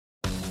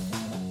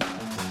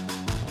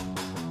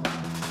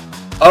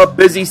A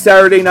busy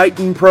Saturday night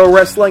in pro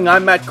wrestling.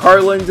 I'm Matt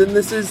Carlins, and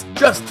this is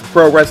Just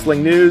Pro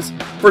Wrestling News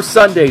for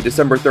Sunday,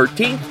 December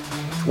 13th,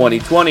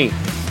 2020.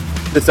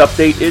 This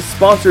update is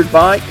sponsored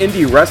by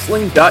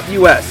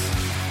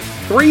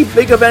IndieWrestling.us. 3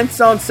 big events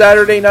on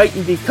Saturday night,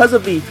 and because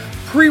of the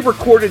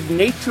pre-recorded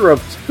nature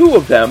of 2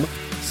 of them,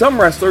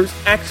 some wrestlers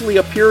actually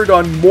appeared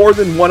on more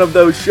than one of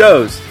those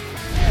shows.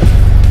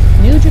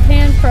 New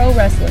Japan Pro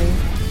Wrestling.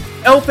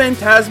 El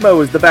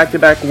Phantasmo is the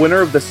back-to-back winner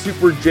of the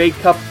Super J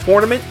Cup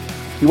tournament.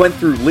 He went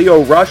through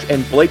Lio Rush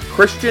and Blake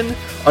Christian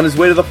on his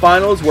way to the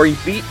finals, where he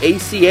beat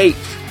ACH.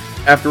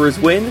 After his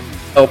win,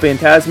 El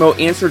Phantasmo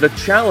answered a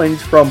challenge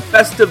from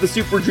Best of the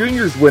Super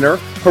Juniors winner,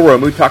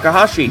 Hiromu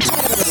Takahashi.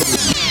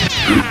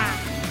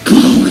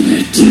 Calling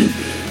it.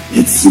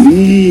 It's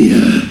me.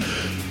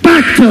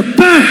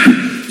 Back-to-back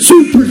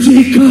Super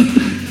J Cup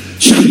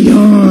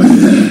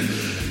champion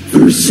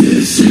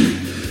versus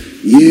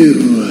you,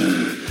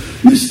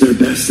 Mr.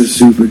 Best of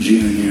Super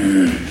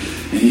Junior.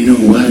 And you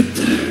know what?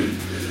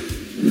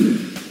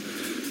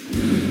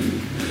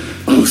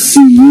 I'll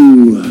see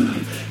you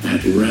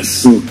at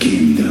Wrestle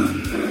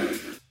Kingdom.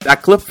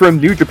 That clip from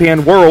New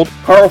Japan World.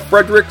 Carl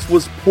Fredericks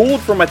was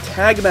pulled from a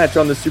tag match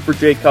on the Super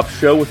J Cup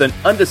show with an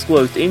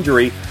undisclosed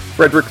injury.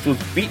 Fredericks was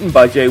beaten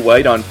by Jay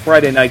White on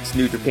Friday night's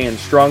New Japan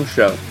Strong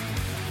show.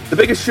 The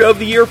biggest show of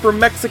the year for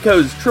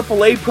Mexico's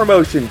AAA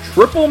promotion,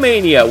 Triple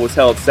Mania, was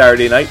held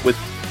Saturday night with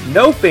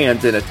no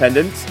fans in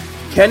attendance.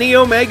 Kenny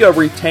Omega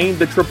retained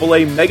the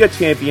AAA Mega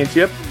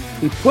Championship.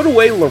 He put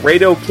away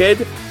Laredo Kid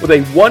with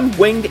a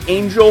one-winged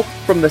angel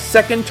from the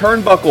second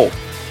turnbuckle.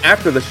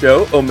 After the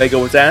show, Omega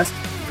was asked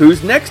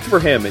who's next for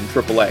him in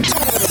AAA.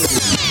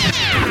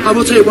 I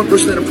will tell you one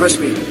person that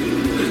impressed me.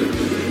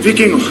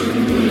 Vikingo.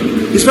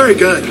 He's very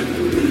good.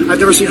 I've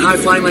never seen high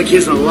flying like he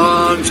is in a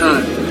long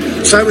time.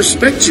 So I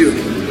respect you.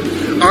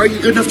 Are you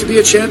good enough to be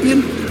a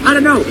champion? I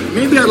don't know.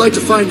 Maybe I'd like to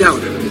find out.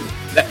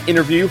 That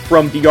interview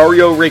from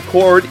Diario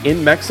Record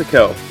in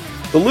Mexico.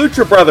 The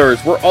Lucha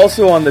Brothers were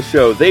also on the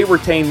show. They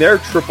retained their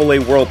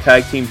AAA World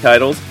Tag Team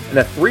titles in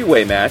a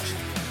 3-way match.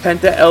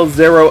 Penta El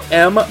Zero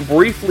M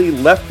briefly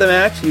left the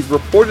match. He's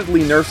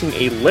reportedly nursing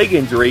a leg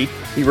injury.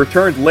 He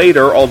returned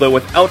later, although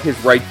without his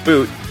right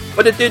boot,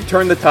 but it did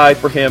turn the tide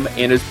for him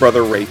and his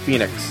brother Rey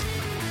Fenix.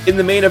 In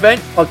the main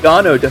event,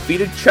 Pagano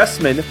defeated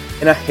Chessman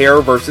in a hair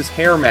versus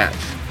hair match.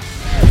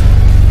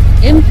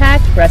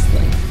 Impact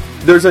Wrestling.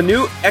 There's a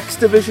new X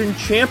Division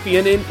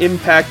champion in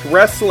Impact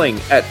Wrestling.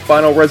 At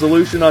Final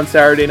Resolution on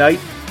Saturday night,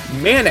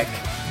 Manik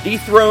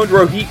dethroned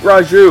Rohit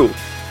Raju.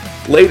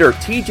 Later,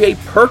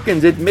 TJ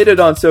Perkins admitted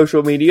on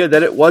social media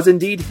that it was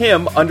indeed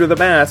him under the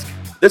mask.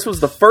 This was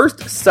the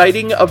first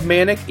sighting of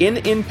Manik in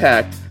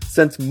Impact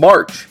since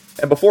March,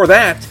 and before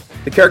that,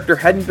 the character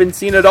hadn't been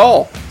seen at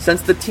all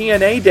since the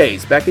TNA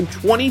days back in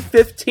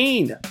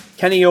 2015.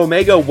 Kenny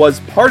Omega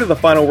was part of the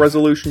Final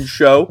Resolution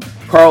show.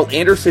 Carl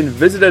Anderson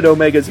visited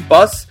Omega's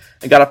bus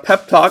and got a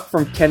pep talk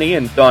from Kenny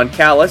and Don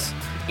Callis.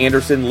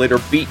 Anderson later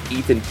beat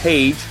Ethan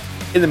Page.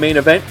 In the main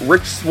event,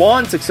 Rich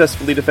Swann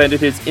successfully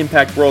defended his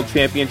Impact World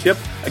Championship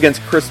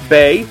against Chris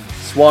Bay.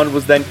 Swann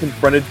was then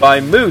confronted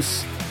by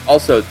Moose.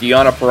 Also,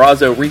 Deonna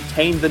Purrazzo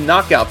retained the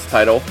Knockouts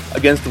title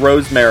against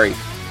Rosemary.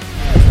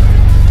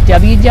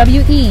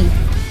 WWE.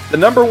 The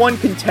number 1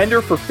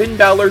 contender for Finn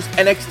Balor's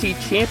NXT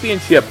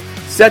Championship,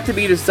 set to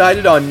be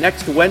decided on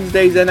next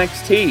Wednesday's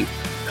NXT.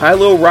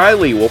 Kyle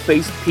O'Reilly will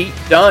face Pete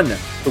Dunne.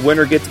 The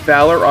winner gets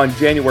Balor on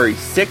January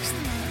 6th.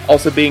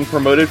 Also being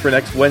promoted for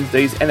next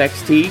Wednesday's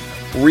NXT,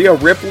 Rhea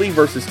Ripley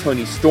versus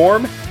Toni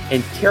Storm,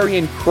 and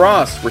Karrion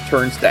Kross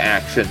returns to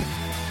action.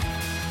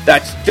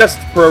 That's Just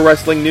Pro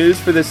Wrestling News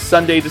for this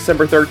Sunday,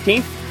 December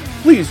 13th.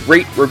 Please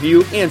rate,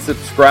 review, and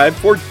subscribe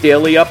for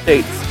daily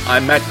updates.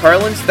 I'm Matt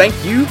Carlins. Thank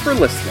you for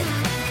listening.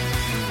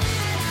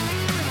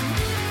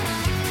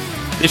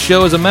 This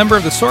show is a member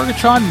of the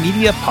Sorgatron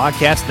Media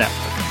Podcast Network.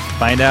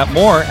 Find out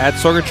more at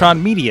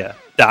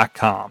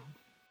sorgatronmedia.com.